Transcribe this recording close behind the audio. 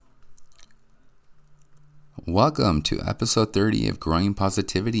Welcome to episode 30 of Growing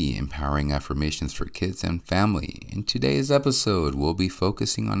Positivity, Empowering Affirmations for Kids and Family. In today's episode, we'll be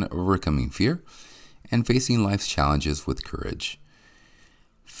focusing on overcoming fear and facing life's challenges with courage.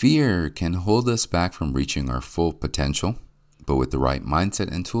 Fear can hold us back from reaching our full potential, but with the right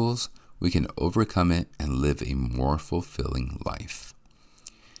mindset and tools, we can overcome it and live a more fulfilling life.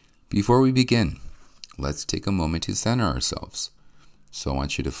 Before we begin, let's take a moment to center ourselves. So I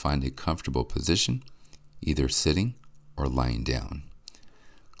want you to find a comfortable position, either sitting or lying down.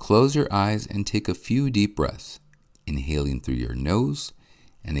 Close your eyes and take a few deep breaths, inhaling through your nose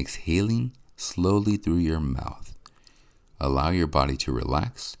and exhaling slowly through your mouth. Allow your body to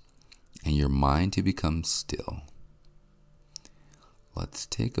relax and your mind to become still. Let's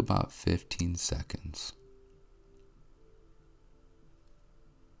take about 15 seconds.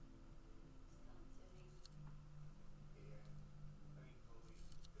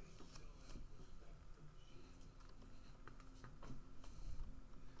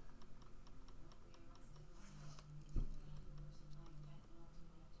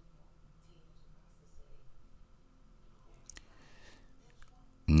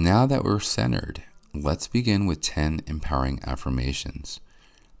 Now that we're centered, let's begin with 10 empowering affirmations.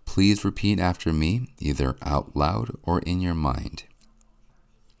 Please repeat after me, either out loud or in your mind.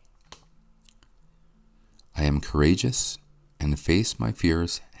 I am courageous and face my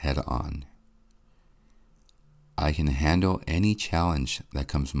fears head on. I can handle any challenge that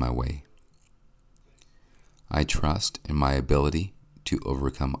comes my way. I trust in my ability to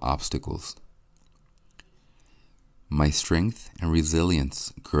overcome obstacles. My strength and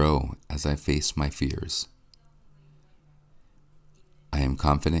resilience grow as I face my fears. I am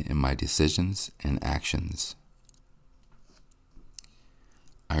confident in my decisions and actions.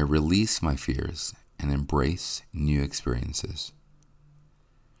 I release my fears and embrace new experiences.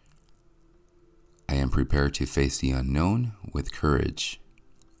 I am prepared to face the unknown with courage.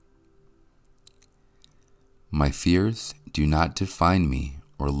 My fears do not define me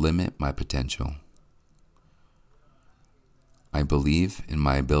or limit my potential. I believe in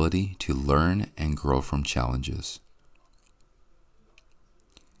my ability to learn and grow from challenges.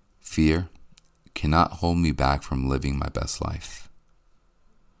 Fear cannot hold me back from living my best life.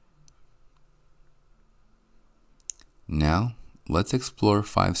 Now, let's explore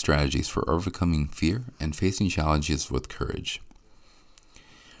 5 strategies for overcoming fear and facing challenges with courage.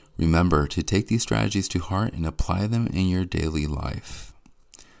 Remember to take these strategies to heart and apply them in your daily life.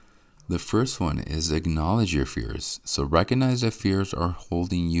 The first one is acknowledge your fears. So recognize that fears are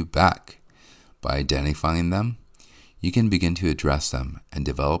holding you back. By identifying them, you can begin to address them and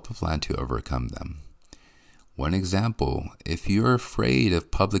develop a plan to overcome them. One example, if you're afraid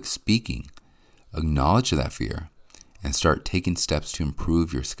of public speaking, acknowledge that fear and start taking steps to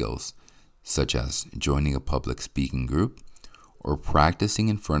improve your skills, such as joining a public speaking group or practicing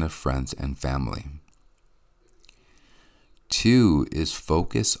in front of friends and family. 2 is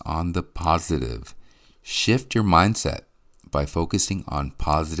focus on the positive. Shift your mindset by focusing on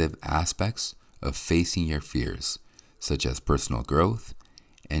positive aspects of facing your fears, such as personal growth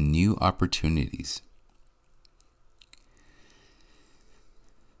and new opportunities.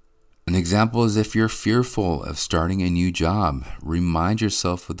 An example is if you're fearful of starting a new job, remind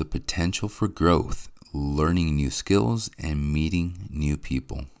yourself of the potential for growth, learning new skills, and meeting new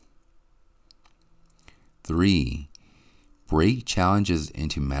people. 3, break challenges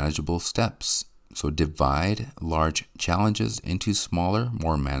into manageable steps. So divide large challenges into smaller,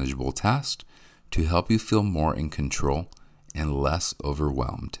 more manageable tasks to help you feel more in control and less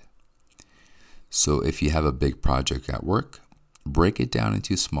overwhelmed. So if you have a big project at work, break it down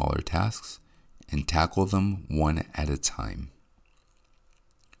into smaller tasks and tackle them one at a time.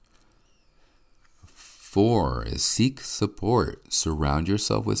 4 is seek support. Surround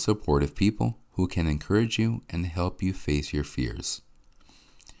yourself with supportive people who can encourage you and help you face your fears.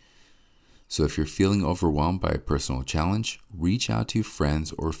 So if you're feeling overwhelmed by a personal challenge, reach out to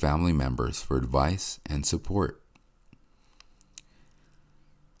friends or family members for advice and support.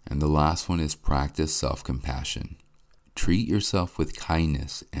 And the last one is practice self-compassion. Treat yourself with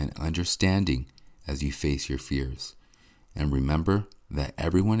kindness and understanding as you face your fears. And remember that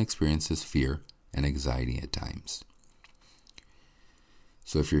everyone experiences fear and anxiety at times.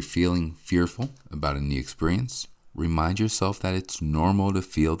 So if you're feeling fearful about a new experience, remind yourself that it's normal to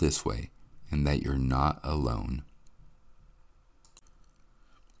feel this way and that you're not alone.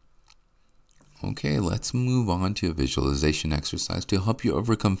 Okay, let's move on to a visualization exercise to help you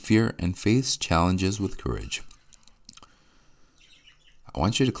overcome fear and face challenges with courage. I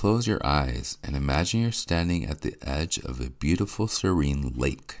want you to close your eyes and imagine you're standing at the edge of a beautiful, serene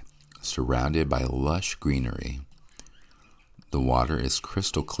lake. surrounded by lush greenery. The water is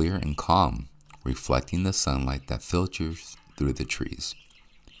crystal clear and calm, reflecting the sunlight that filters through the trees.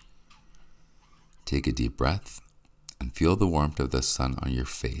 Take a deep breath and feel the warmth of the sun on your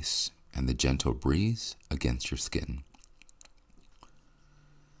face and the gentle breeze against your skin.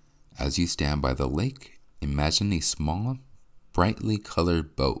 As you stand by the lake, imagine a small, brightly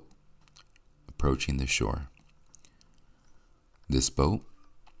colored boat approaching the shore. This boat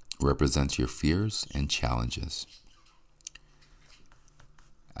represents your fears and challenges.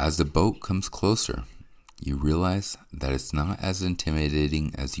 As the boat comes closer, you realize that it's not as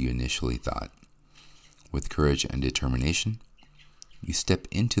intimidating as you initially thought. With courage and determination, you step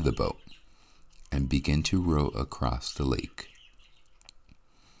into the boat and begin to row across the lake.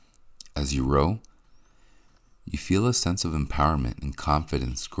 As you row, you feel a sense of empowerment and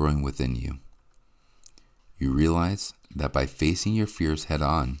confidence growing within you. You realize that by facing your fears head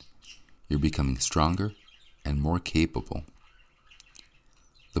on, you're becoming stronger and more capable.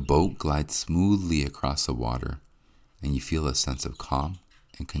 The boat glides smoothly across the water, and you feel a sense of calm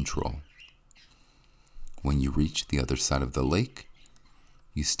and control. When you reach the other side of the lake,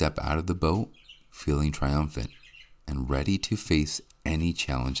 you step out of the boat feeling triumphant and ready to face any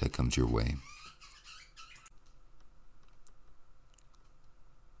challenge that comes your way.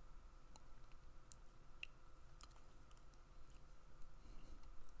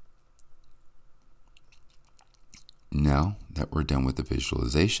 Now that we're done with the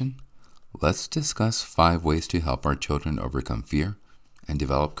visualization, let's discuss 5 ways to help our children overcome fear and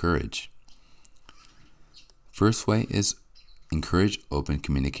develop courage. First way is encourage open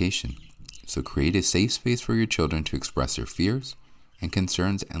communication. So create a safe space for your children to express their fears and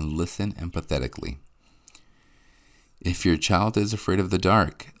concerns and listen empathetically. If your child is afraid of the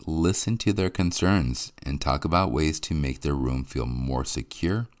dark, listen to their concerns and talk about ways to make their room feel more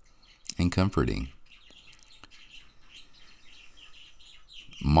secure and comforting.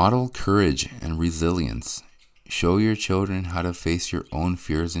 Model courage and resilience. Show your children how to face your own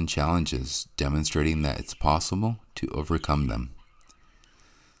fears and challenges, demonstrating that it's possible to overcome them.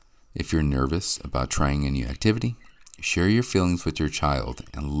 If you're nervous about trying a new activity, share your feelings with your child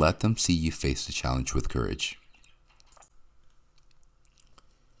and let them see you face the challenge with courage.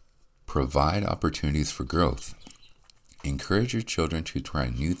 Provide opportunities for growth. Encourage your children to try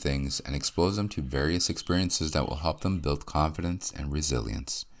new things and expose them to various experiences that will help them build confidence and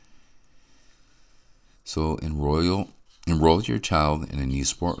resilience. So enroll your child in a new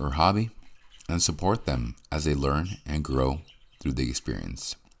sport or hobby and support them as they learn and grow through the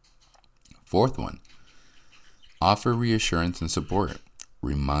experience. Fourth one, offer reassurance and support.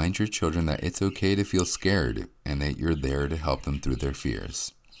 Remind your children that it's okay to feel scared and that you're there to help them through their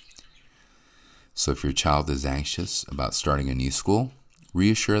fears. So if your child is anxious about starting a new school,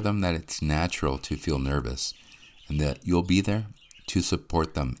 reassure them that it's natural to feel nervous and that you'll be there to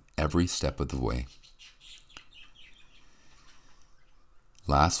support them every step of the way.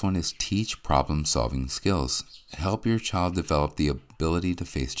 Last one is teach problem-solving skills. Help your child develop the ability to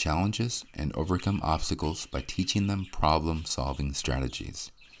face challenges and overcome obstacles by teaching them problem-solving strategies.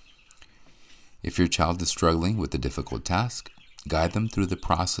 If your child is struggling with a difficult task, guide them through the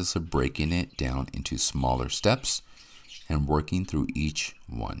process of breaking it down into smaller steps and working through each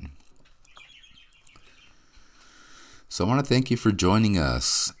one. So I want to thank you for joining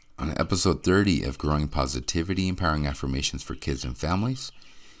us on episode 30 of Growing Positivity, Empowering Affirmations for Kids and Families.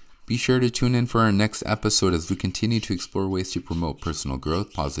 Be sure to tune in for our next episode as we continue to explore ways to promote personal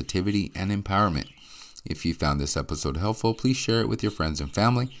growth, positivity, and empowerment. If you found this episode helpful, please share it with your friends and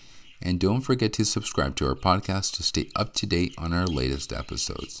family. And don't forget to subscribe to our podcast to stay up to date on our latest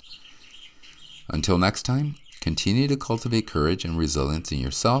episodes. Until next time, continue to cultivate courage and resilience in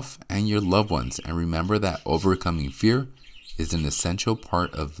yourself and your loved ones. And remember that overcoming fear is an essential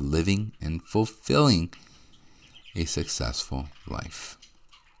part of living and fulfilling a successful life.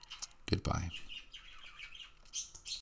 Goodbye.